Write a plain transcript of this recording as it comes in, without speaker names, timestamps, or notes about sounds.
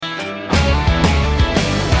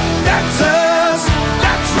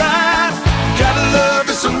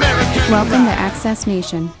Welcome to Access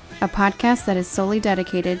Nation, a podcast that is solely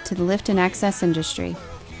dedicated to the lift and access industry.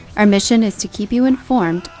 Our mission is to keep you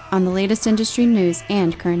informed on the latest industry news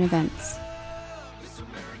and current events.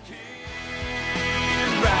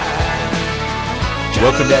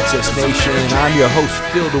 Welcome to Access Nation. I'm your host,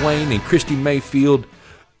 Phil Dwayne, and Christy Mayfield.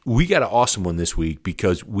 We got an awesome one this week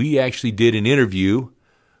because we actually did an interview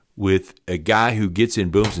with a guy who gets in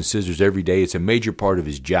booms and scissors every day. It's a major part of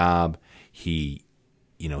his job. He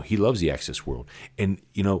loves the access world. And,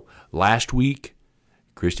 last week,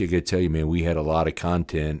 Christy, I got to tell you, man, we had a lot of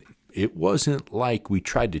content. It wasn't like we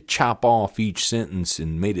tried to chop off each sentence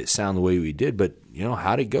and made it sound the way we did, but,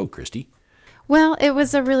 how'd it go, Christy? Well, it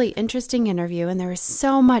was a really interesting interview, and there was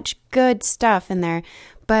so much good stuff in there.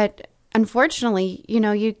 But unfortunately,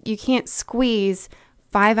 you can't squeeze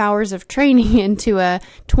 5 hours of training into a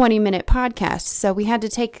 20-minute podcast. So we had to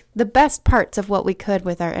take the best parts of what we could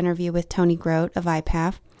with our interview with Tony Grote of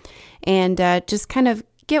IPAF and just kind of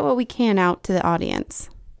get what we can out to the audience.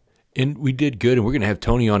 And we did good, and we're going to have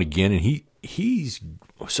Tony on again, and he's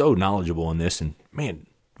so knowledgeable in this, and man,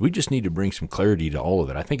 we just need to bring some clarity to all of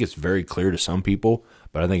it. I think it's very clear to some people,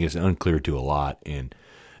 but I think it's unclear to a lot, and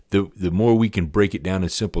the more we can break it down in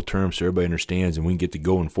simple terms so everybody understands and we can get the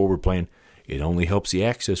going forward plan, it only helps the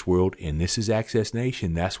access world, and this is Access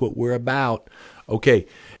Nation. That's what we're about. Okay,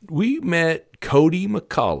 we met Cody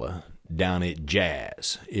McCullough down at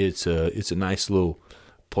Jazz. It's a nice little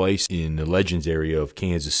place in the Legends area of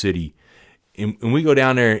Kansas City. And we go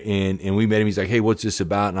down there, and we met him. He's like, hey, what's this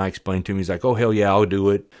about? And I explained to him. He's like, oh, hell yeah, I'll do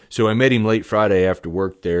it. So I met him late Friday after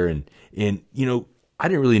work there, and I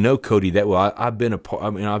didn't really know Cody that well.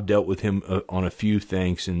 I've dealt with him on a few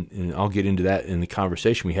things, and I'll get into that in the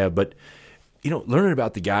conversation we have. But learning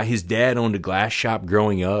about the guy, his dad owned a glass shop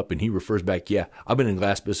growing up, and he refers back, yeah, I've been in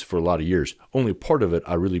glass business for a lot of years. Only part of it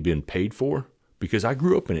I really been paid for because I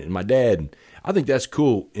grew up in it, and my dad, and I think that's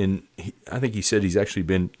cool. And I think he said he's actually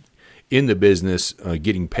been in the business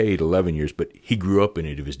getting paid 11 years, but he grew up in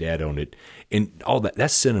it if his dad owned it. And all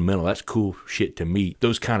that's sentimental. That's cool shit to me.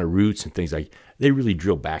 Those kind of roots and things like they really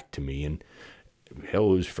drill back to me. And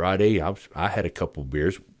hell, it was Friday. I had a couple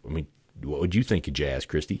beers. I mean, what would you think of Jazz,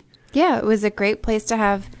 Christy? Yeah, it was a great place to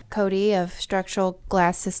have Cody of Structural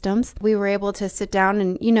Glass Systems. We were able to sit down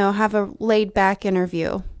and, have a laid-back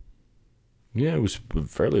interview. Yeah, it was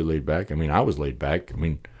fairly laid back. I mean, I was laid back. I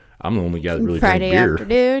mean, I'm the only guy that really Friday drank beer.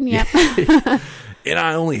 Afternoon, yep. And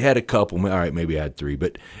I only had a couple. All right, maybe I had 3.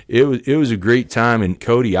 But it was a great time. And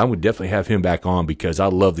Cody, I would definitely have him back on because I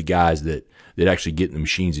love the guys that actually get in the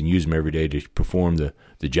machines and use them every day to perform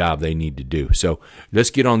the job they need to do. So let's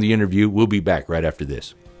get on the interview. We'll be back right after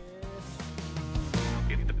this.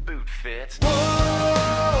 If the boot fits.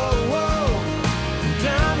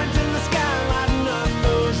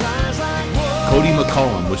 Cody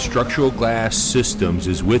McCollum with Structural Glass Systems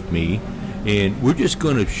is with me, and we're just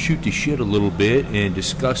going to shoot the shit a little bit and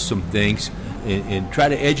discuss some things and try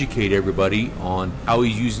to educate everybody on how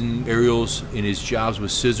he's using aerials in his jobs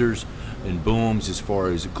with scissors and booms. As far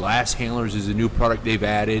as glass handlers is a new product they've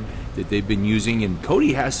added that they've been using, and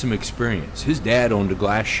Cody has some experience. His dad owned a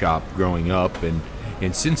glass shop growing up, and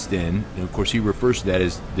since then, and of course, he refers to that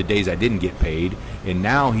as the days I didn't get paid. And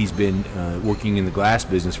now he's been working in the glass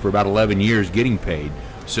business for about 11 years getting paid.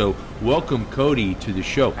 So welcome, Cody, to the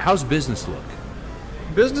show. How's business look?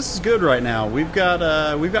 Business is good right now. We've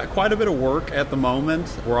got quite a bit of work at the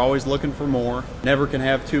moment. We're always looking for more. Never can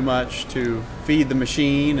have too much to feed the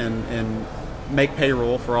machine and make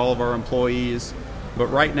payroll for all of our employees. But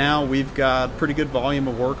right now, we've got pretty good volume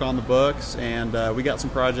of work on the books, and we got some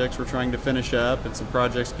projects we're trying to finish up and some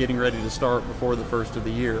projects getting ready to start before the first of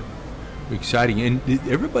the year. Exciting. And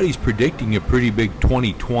everybody's predicting a pretty big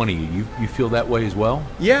 2020. You feel that way as well?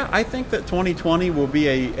 Yeah, I think that 2020 will be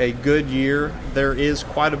a good year. There is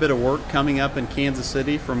quite a bit of work coming up in Kansas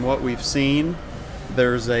City from what we've seen.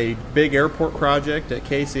 There's a big airport project at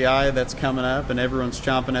KCI that's coming up, and everyone's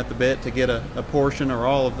chomping at the bit to get a portion or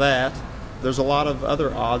all of that. There's a lot of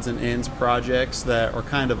other odds and ends projects that are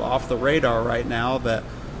kind of off the radar right now that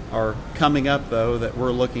are coming up, though, that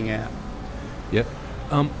we're looking at. Yep.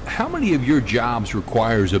 How many of your jobs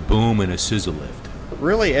requires a boom and a scissor lift?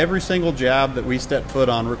 Really, every single job that we step foot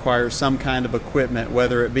on requires some kind of equipment,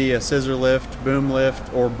 whether it be a scissor lift, boom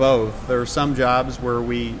lift, or both. There are some jobs where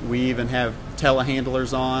we even have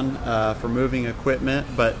telehandlers on for moving equipment,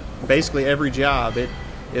 but basically every job,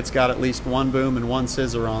 it's got at least one boom and one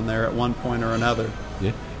scissor on there at one point or another.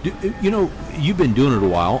 Yeah. You've been doing it a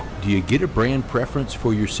while. Do you get a brand preference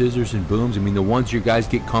for your scissors and booms? I mean, the ones your guys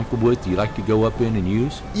get comfortable with, do you like to go up in and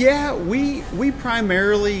use? Yeah, we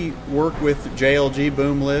primarily work with JLG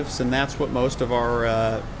boom lifts, and that's what most of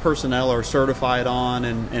our personnel are certified on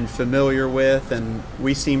and familiar with, and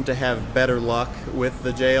we seem to have better luck with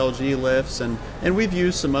the JLG lifts, and we've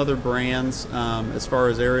used some other brands as far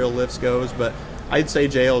as aerial lifts goes, but I'd say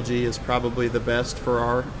JLG is probably the best for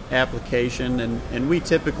our application, and we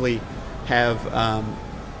typically have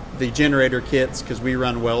the generator kits because we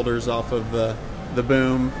run welders off of the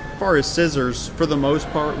boom. As far as scissors, for the most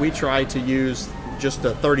part, we try to use just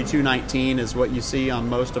a 3219 is what you see on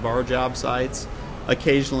most of our job sites.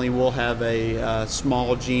 Occasionally we'll have a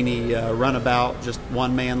small Genie runabout, just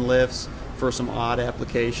one-man lifts for some odd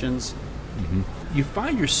applications. Mm-hmm. You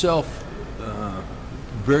find yourself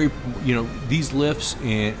very, these lifts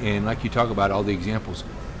and like you talk about all the examples,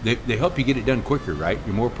 they help you get it done quicker, right?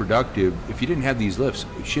 You're more productive. If you didn't have these lifts,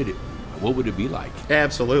 what would it be like?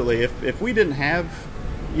 Absolutely. If we didn't have,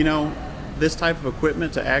 this type of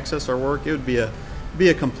equipment to access our work, it would be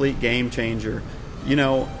a complete game changer.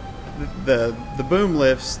 The boom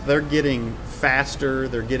lifts, they're getting faster,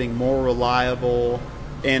 they're getting more reliable,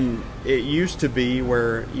 and it used to be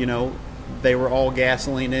where, they were all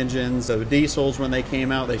gasoline engines. The diesels, when they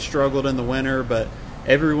came out, they struggled in the winter, but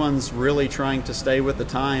everyone's really trying to stay with the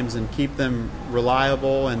times and keep them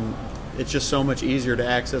reliable, and it's just so much easier to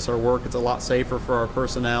access our work. It's a lot safer for our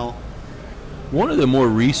personnel. One of the more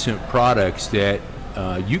recent products that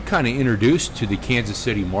you kind of introduced to the Kansas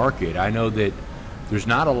City market, I know that there's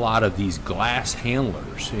not a lot of these glass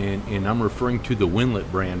handlers, and I'm referring to the Winlet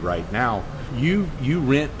brand right now. You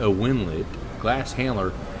rent a Winlet glass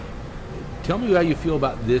handler. Tell me how you feel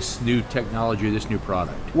about this new technology, this new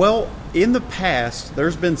product. Well, in the past,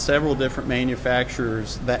 there's been several different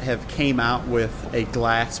manufacturers that have came out with a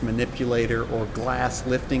glass manipulator or glass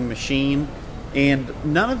lifting machine, and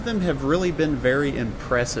none of them have really been very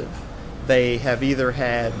impressive. They have either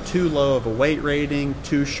had too low of a weight rating,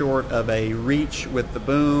 too short of a reach with the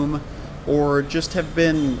boom, or just haven't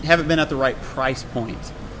been at the right price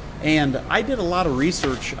point. And I did a lot of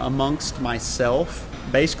research amongst myself,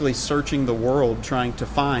 basically searching the world trying to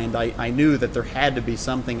find. I knew that there had to be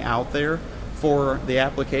something out there for the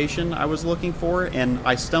application I was looking for, and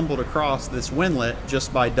I stumbled across this Winlet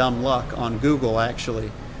just by dumb luck on Google,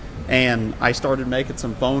 actually. And I started making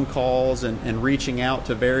some phone calls and reaching out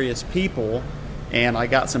to various people, and I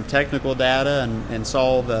got some technical data and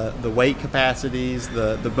saw the weight capacities,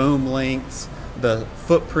 the boom lengths, the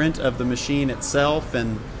footprint of the machine itself,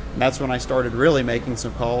 and that's when I started really making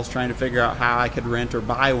some calls, trying to figure out how I could rent or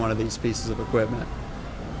buy one of these pieces of equipment.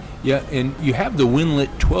 Yeah, and you have the Winlet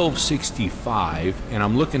 1265, and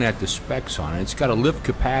I'm looking at the specs on it. It's got a lift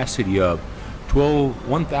capacity of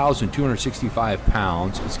 1,265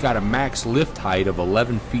 pounds. It's got a max lift height of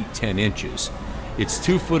 11 feet 10 inches. It's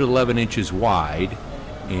 2 foot 11 inches wide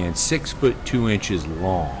and 6 foot 2 inches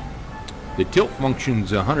long. The tilt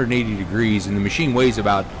function's 180 degrees, and the machine weighs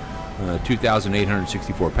about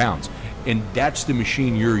 2,864 pounds. And that's the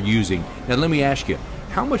machine you're using. Now let me ask you,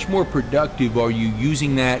 how much more productive are you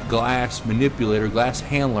using that glass manipulator, glass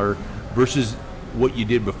handler, versus what you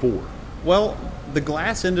did before? Well, the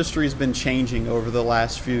glass industry has been changing over the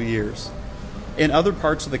last few years. In other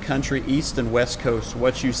parts of the country, East and West Coast,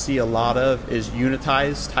 what you see a lot of is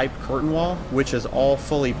unitized type curtain wall, which is all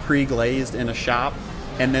fully pre-glazed in a shop,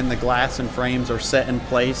 and then the glass and frames are set in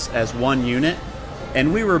place as one unit.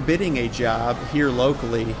 And we were bidding a job here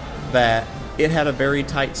locally that it had a very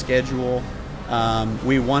tight schedule.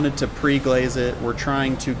 We wanted to pre-glaze it. We're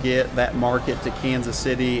trying to get that market to Kansas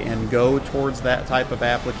City and go towards that type of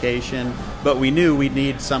application. But we knew we'd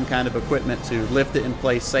need some kind of equipment to lift it in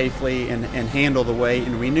place safely and handle the weight.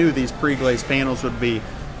 And we knew these pre-glazed panels would be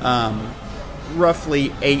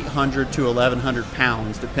roughly 800 to 1,100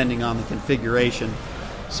 pounds, depending on the configuration.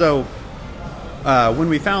 So when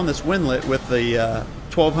we found this Winlet with the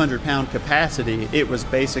 1,200 pound capacity, it was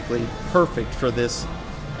basically perfect for this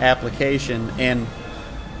application. And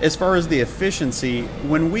as far as the efficiency,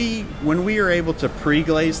 when we are able to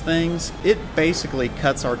pre-glaze things, it basically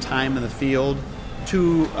cuts our time in the field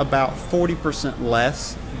to about 40%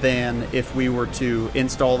 less than if we were to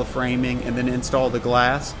install the framing and then install the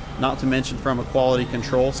glass. Not to mention, from a quality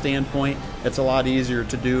control standpoint, it's a lot easier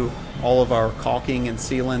to do all of our caulking and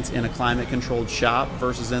sealants in a climate controlled shop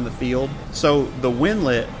versus in the field. So the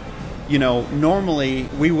Winlet, normally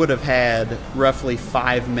we would have had roughly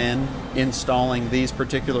 5 men installing these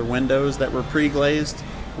particular windows that were pre-glazed.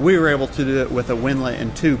 We were able to do it with a Winlet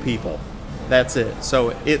and 2 people. That's it. So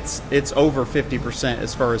it's over 50%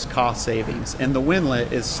 as far as cost savings, and the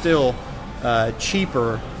Windlet is still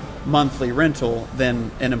cheaper monthly rental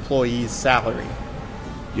than an employee's salary.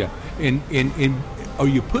 Yeah, and are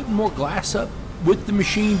you putting more glass up with the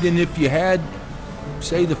machine than if you had,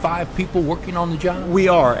 say, the 5 people working on the job? We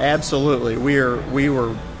are, absolutely. We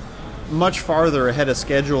were much farther ahead of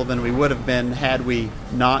schedule than we would have been had we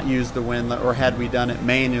not used the Windlet or had we done it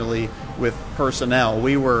manually with personnel.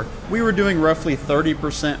 We were doing roughly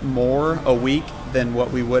 30% more a week than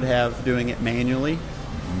what we would have doing it manually.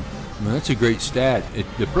 Well, that's a great stat.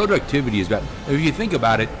 The productivity is about, if you think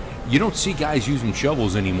about it, you don't see guys using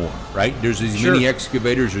shovels anymore, right? There's these mini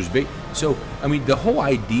excavators, there's big. So, I mean, the whole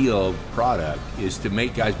idea of product is to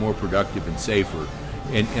make guys more productive and safer.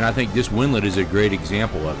 And I think this Windlet is a great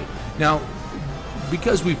example of it. Now,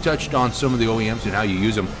 because we've touched on some of the OEMs and how you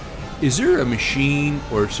use them, is there a machine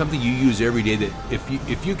or something you use every day that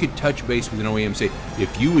if you could touch base with an OEM and say,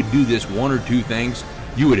 if you would do this 1 or 2 things,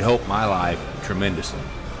 you would help my life tremendously?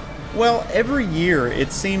 Well, every year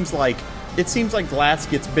it seems like glass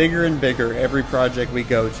gets bigger and bigger every project we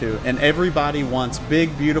go to, and everybody wants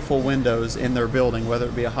big, beautiful windows in their building, whether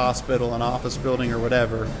it be a hospital, an office building, or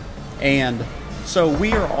whatever. And so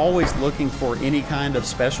we are always looking for any kind of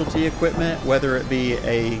specialty equipment, whether it be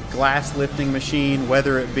a glass lifting machine,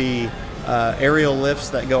 whether it be aerial lifts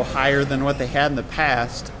that go higher than what they had in the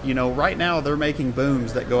past. You know, right now they're making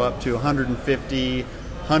booms that go up to 150,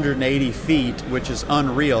 180 feet, which is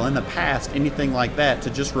unreal. In the past, anything like that, to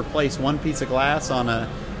just replace one piece of glass on a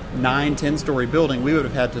 9-10 story building, we would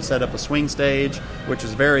have had to set up a swing stage, which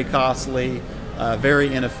is very costly,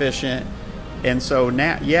 very inefficient. And so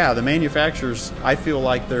now, yeah, the manufacturers, I feel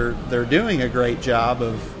like they're doing a great job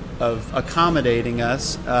of accommodating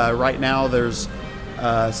us. Right now there's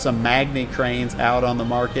some Magni cranes out on the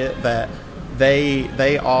market that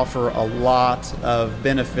they offer a lot of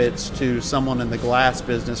benefits to someone in the glass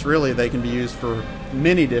business. Really, they can be used for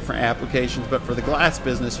many different applications, but for the glass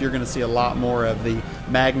business, you're going to see a lot more of the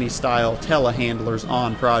Magni-style telehandlers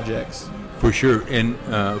on projects. For sure, and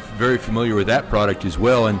very familiar with that product as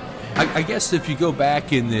well. And I guess if you go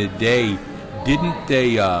back in the day, didn't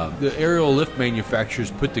they, the aerial lift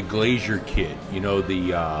manufacturers put the glazier kit, you know,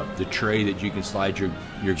 the tray that you can slide your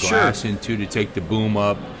glass into to take the boom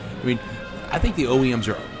up? I mean, I think the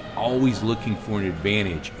OEMs are always looking for an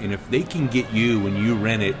advantage, and if they can get you when you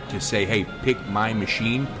rent it to say, hey, pick my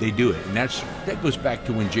machine, they do it. And that goes back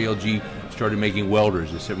to when JLG started making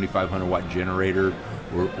welders, the 7,500 watt generator,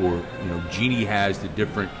 or you know, Genie has the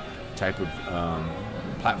different type of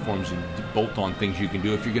platforms and bolt-on things you can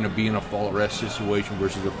do if you're going to be in a fall arrest situation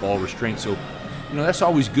versus a fall restraint. So, you know, that's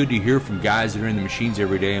always good to hear from guys that are in the machines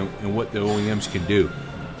every day and what the OEMs can do.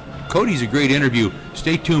 Cody's a great interview.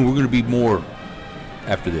 Stay tuned. We're going to be more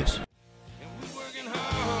after this.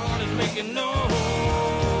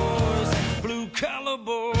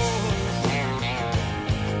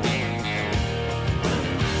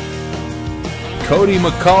 Cody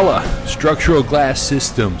McCullough, Structural Glass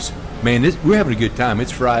Systems. Man, we're having a good time.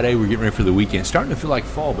 It's Friday. We're getting ready for the weekend. It's starting to feel like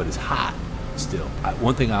fall, but it's hot still.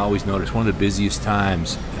 One thing I always notice, one of the busiest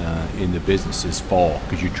times in the business is fall,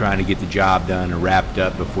 because you're trying to get the job done and wrapped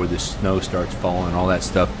up before the snow starts falling and all that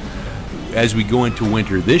stuff. As we go into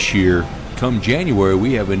winter this year, come January,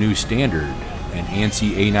 we have a new standard, an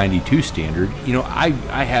ANSI A92 standard. You know, I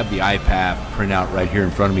have the IPAF printout right here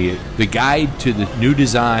in front of me. The guide to the new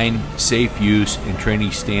design, safe use, and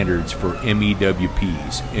training standards for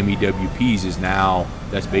MEWPs. MEWPs is now,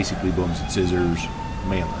 that's basically booms and scissors,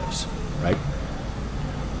 man lifts, right?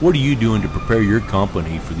 What are you doing to prepare your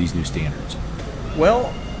company for these new standards?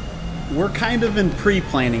 Well, we're kind of in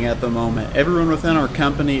pre-planning at the moment. Everyone within our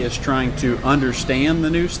company is trying to understand the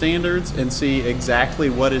new standards and see exactly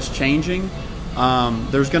what is changing.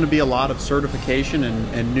 There's going to be a lot of certification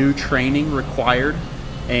and new training required,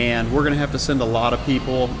 and we're going to have to send a lot of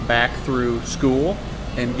people back through school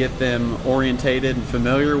and get them orientated and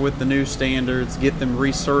familiar with the new standards, get them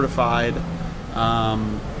recertified,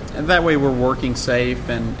 and that way we're working safe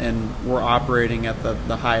and we're operating at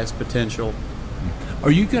the highest potential.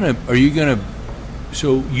 Are you gonna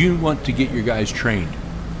so you want to get your guys trained?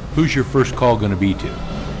 Who's your first call going to be to?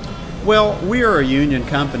 Well, we are a union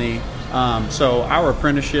company, so our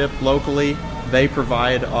apprenticeship locally, they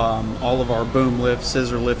provide all of our boom lift,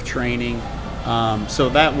 scissor lift training. So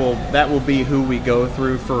that will be who we go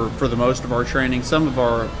through for the most of our training. Some of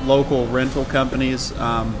our local rental companies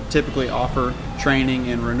typically offer training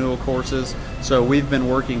and renewal courses. So we've been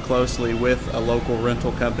working closely with a local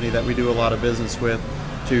rental company that we do a lot of business with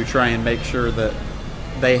to try and make sure that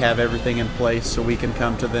they have everything in place so we can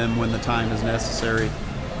come to them when the time is necessary.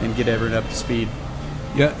 and get everyone up to speed.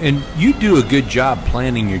 Yeah, and you do a good job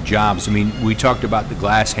planning your jobs. I mean, we talked about the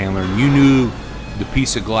glass handler, and you knew the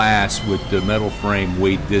piece of glass with the metal frame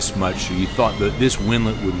weighed this much, so you thought that this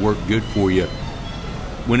windlet would work good for you.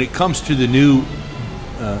 When it comes to the new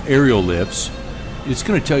aerial lifts, it's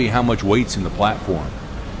going to tell you how much weight's in the platform.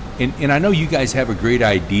 And I know you guys have a great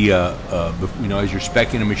idea, as you're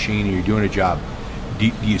speccing a machine and you're doing a job.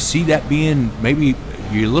 Do you see that being, maybe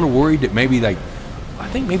you're a little worried that maybe I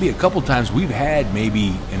think maybe a couple times we've had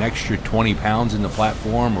maybe an extra 20 pounds in the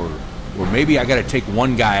platform, or maybe I got to take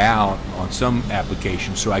one guy out on some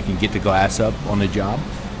application so I can get the glass up on the job?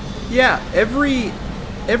 Yeah, every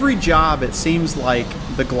job it seems like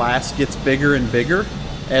the glass gets bigger and bigger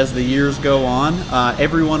as the years go on.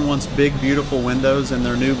 Everyone wants big, beautiful windows in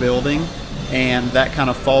their new building, and that kind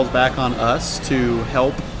of falls back on us to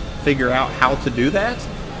help figure out how to do that.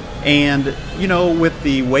 And, with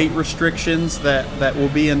the weight restrictions that will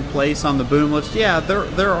be in place on the boom lifts, yeah,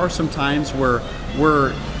 there are some times where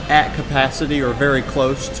we're at capacity or very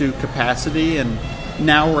close to capacity, and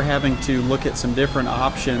now we're having to look at some different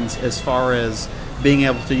options as far as being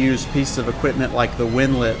able to use pieces of equipment like the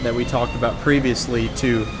windlet that we talked about previously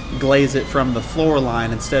to glaze it from the floor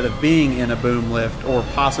line instead of being in a boom lift, or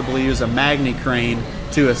possibly use a Magni crane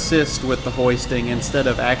to assist with the hoisting instead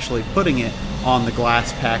of actually putting it on the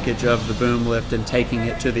glass package of the boom lift and taking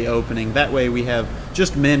it to the opening. That way we have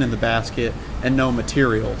just men in the basket and no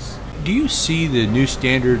materials. Do you see the new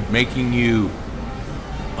standard making you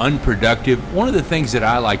unproductive? One of the things that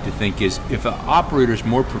I like to think is if an operator is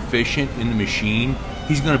more proficient in the machine,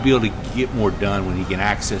 he's going to be able to get more done when he can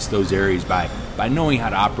access those areas by knowing how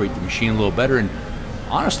to operate the machine a little better. And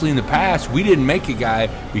honestly, in the past, we didn't make a guy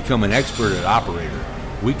become an expert at operator.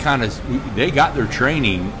 They got their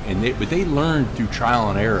training, but they learned through trial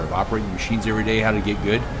and error of operating machines every day how to get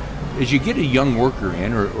good. As you get a young worker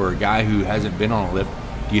in, or a guy who hasn't been on a lift,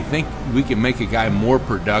 do you think we can make a guy more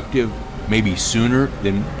productive maybe sooner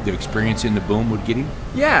than the experience in the boom would get him?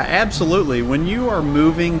 Yeah, absolutely. When you are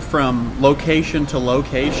moving from location to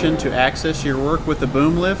location to access your work with the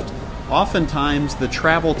boom lift, oftentimes the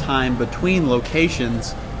travel time between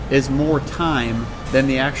locations is more time than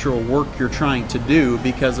the actual work you're trying to do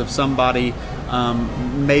because of somebody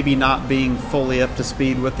maybe not being fully up to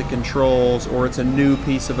speed with the controls, or it's a new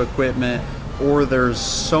piece of equipment, or there's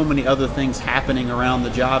so many other things happening around the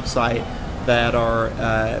job site that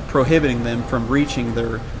are prohibiting them from reaching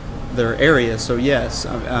their area. So yes,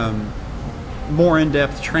 more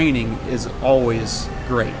in-depth training is always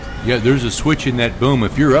great. Yeah, there's a switch in that boom.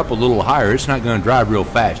 If you're up a little higher, it's not going to drive real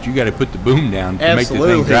fast. You got to put the boom down to make the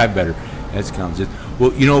thing drive better. That's comes.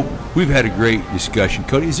 Well, we've had a great discussion.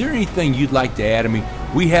 Cody, is there anything you'd like to add? I mean,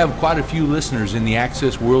 we have quite a few listeners in the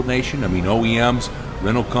Access World Nation. I mean, OEMs,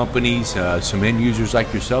 rental companies, some end users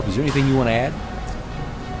like yourself. Is there anything you want to add?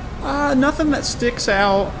 Nothing that sticks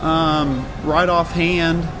out right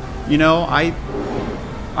offhand.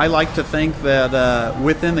 I like to think that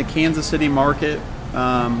within the Kansas City market,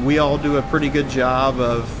 we all do a pretty good job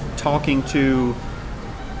of talking to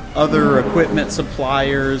other equipment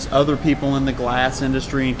suppliers, other people in the glass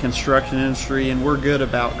industry and construction industry, and we're good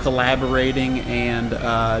about collaborating and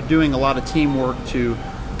doing a lot of teamwork to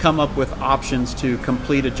come up with options to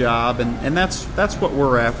complete a job. And that's what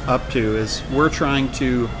we're up to, is we're trying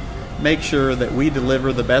to make sure that we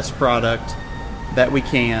deliver the best product that we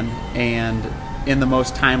can and in the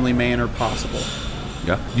most timely manner possible.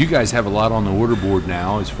 Yeah, you guys have a lot on the order board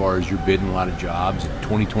now as far as you're bidding a lot of jobs.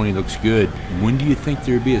 2020 looks good. When do you think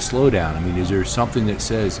there'd be a slowdown? I mean, is there something that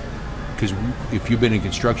says, because if you've been in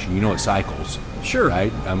construction, it cycles. Sure.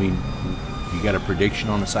 Right? I mean, you got a prediction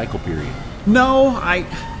on the cycle period? No,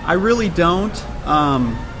 I really don't.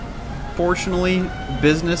 Fortunately,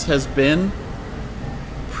 business has been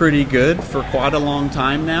pretty good for quite a long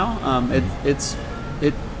time now.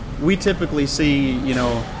 We typically see,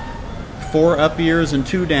 4 up years and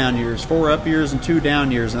 2 down years, 4 up years and 2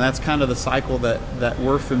 down years, and that's kind of the cycle that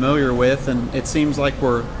we're familiar with, and it seems like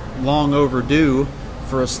we're long overdue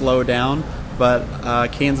for a slowdown,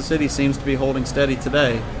 but Kansas City seems to be holding steady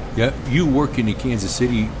today. Yeah, you work in the Kansas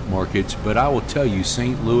City markets, but I will tell you,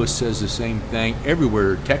 St. Louis says the same thing.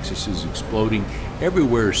 Everywhere, Texas is exploding.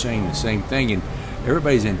 Everywhere is saying the same thing, and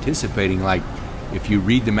everybody's anticipating, like, if you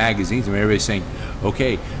read the magazines, everybody's saying,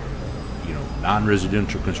 okay,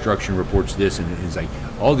 non-residential construction reports this, and it's like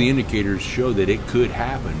all the indicators show that it could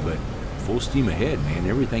happen, but full steam ahead, man.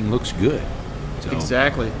 Everything looks good. So,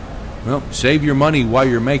 exactly. Well, save your money while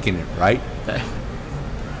you're making it, right?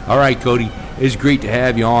 All right, Cody. It's great to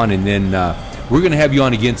have you on, and then we're going to have you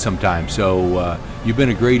on again sometime. So you've been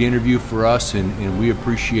a great interview for us, and we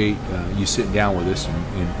appreciate you sitting down with us,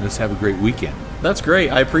 and let's have a great weekend. That's great.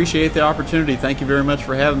 I appreciate the opportunity. Thank you very much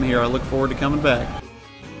for having me here. I look forward to coming back.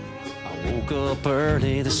 I woke up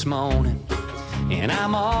early this morning, and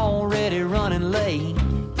I'm already running late.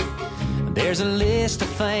 There's a list of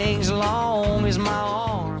things long as my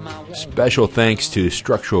arm. Special thanks to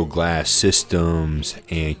Structural Glass Systems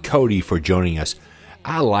and Cody for joining us.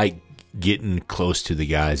 I like getting close to the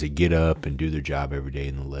guys that get up and do their job every day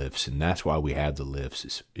in the lifts, and that's why we have the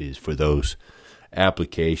lifts is for those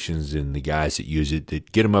applications and the guys that use it,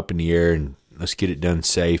 that get them up in the air and let's get it done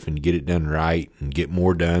safe and get it done right and get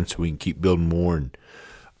more done so we can keep building more and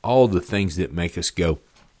all the things that make us go.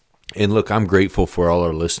 And look, I'm grateful for all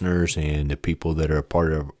our listeners and the people that are a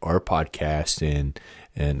part of our podcast and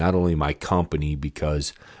not only my company,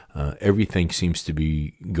 because everything seems to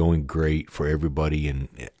be going great for everybody. And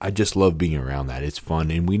I just love being around that. It's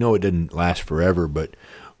fun. And we know it doesn't last forever, but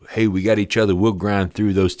hey, we got each other. We'll grind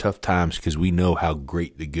through those tough times because we know how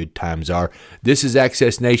great the good times are. This is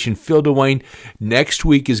Access Nation. Phil Dwayne. Next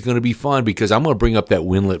week is going to be fun because I'm going to bring up that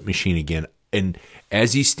Winlet machine again. And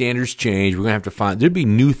as these standards change, we're going to have to find, there'll be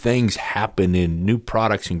new things happen and new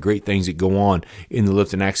products and great things that go on in the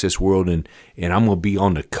lift and access world. And I'm going to be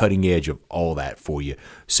on the cutting edge of all that for you.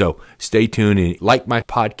 So stay tuned and like my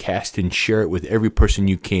podcast and share it with every person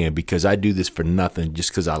you can, because I do this for nothing, just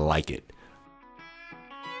because I like it.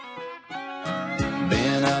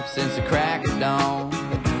 Been up since the crack of dawn,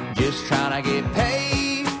 just trying to get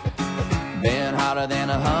paid. Been hotter than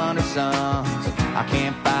 100 suns, I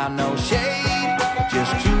can't find no shade.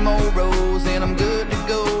 Just 2 more rows and I'm good to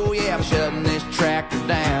go. Yeah, I'm shutting this tractor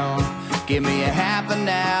down. Give me a half an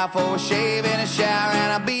hour for a shave and a shower,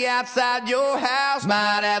 and I'll be outside your house.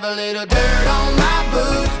 Might have a little dirt on my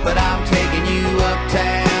boots, but I'm taking you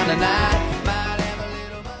uptown tonight.